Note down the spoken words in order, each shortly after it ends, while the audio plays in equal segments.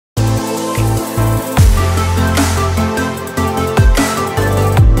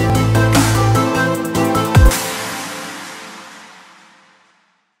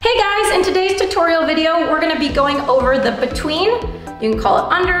be going over the between. You can call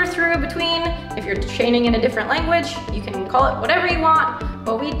it under, through, between. If you're training in a different language, you can call it whatever you want.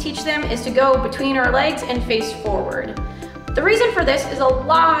 What we teach them is to go between our legs and face forward. The reason for this is a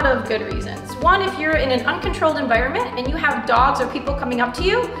lot of good reasons. One, if you're in an uncontrolled environment and you have dogs or people coming up to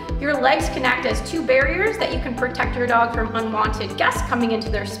you, your legs can act as two barriers that you can protect your dog from unwanted guests coming into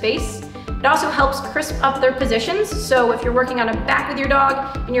their space. It also helps crisp up their positions. So if you're working on a back with your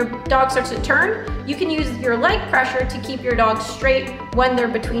dog and your dog starts to turn, you can use your leg pressure to keep your dog straight when they're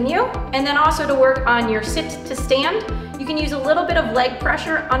between you. And then also to work on your sit to stand, you can use a little bit of leg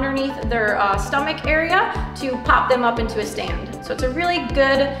pressure underneath their stomach area to pop them up into a stand. So it's a really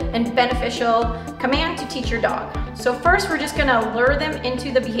good and beneficial command to teach your dog. So first, we're just gonna lure them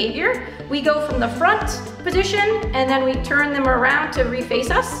into the behavior. We go from the front position and then we turn them around to reface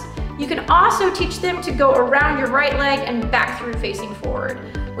us. You can also teach them to go around your right leg and back through facing forward.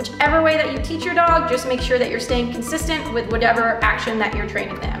 Whichever way that you teach your dog, just make sure that you're staying consistent with whatever action that you're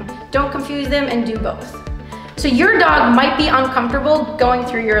training them. Don't confuse them and do both. So your dog might be uncomfortable going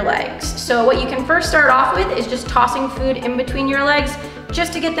through your legs. So what you can first start off with is just tossing food in between your legs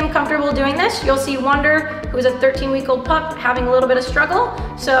just to get them comfortable doing this. You'll see Wonder, who is a 13-week-old pup, having a little bit of struggle.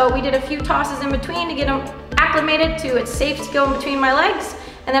 So we did a few tosses in between to get him acclimated to it's safe to go in between my legs.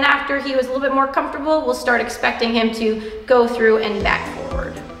 And then after he was a little bit more comfortable, we'll start expecting him to go through and back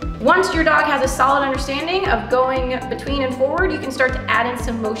forward. Once your dog has a solid understanding of going between and forward, you can start to add in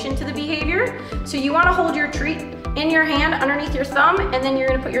some motion to the behavior. So you want to hold your treat in your hand underneath your thumb, and then you're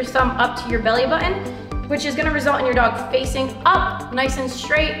going to put your thumb up to your belly button, which is going to result in your dog facing up nice and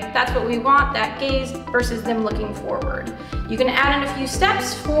straight. That's what we want, that gaze, versus them looking forward. You can add in a few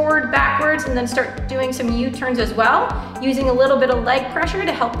steps, forward, backwards, and then start doing some U-turns as well, using a little bit of leg pressure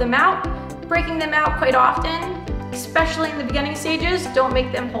to help them out, breaking them out quite often. Especially in the beginning stages, don't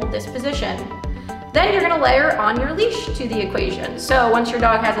make them hold this position. Then you're gonna layer on your leash to the equation. So once your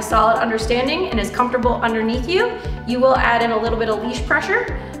dog has a solid understanding and is comfortable underneath you, you will add in a little bit of leash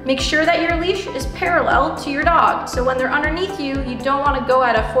pressure. Make sure that your leash is parallel to your dog. So when they're underneath you, you don't wanna go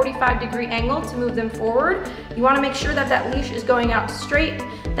at a 45-degree angle to move them forward. You wanna make sure that that leash is going out straight.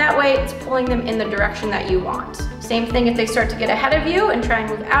 That way it's pulling them in the direction that you want. Same thing if they start to get ahead of you and try and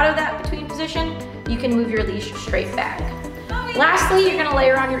move out of that between position, you can move your leash straight back. Lastly, you're gonna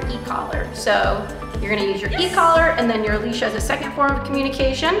layer on your e-collar. So you're gonna use your e-collar and then your leash as a second form of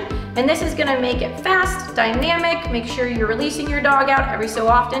communication. And this is gonna make it fast, dynamic, make sure you're releasing your dog out every so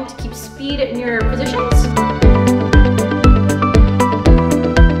often to keep speed in your positions.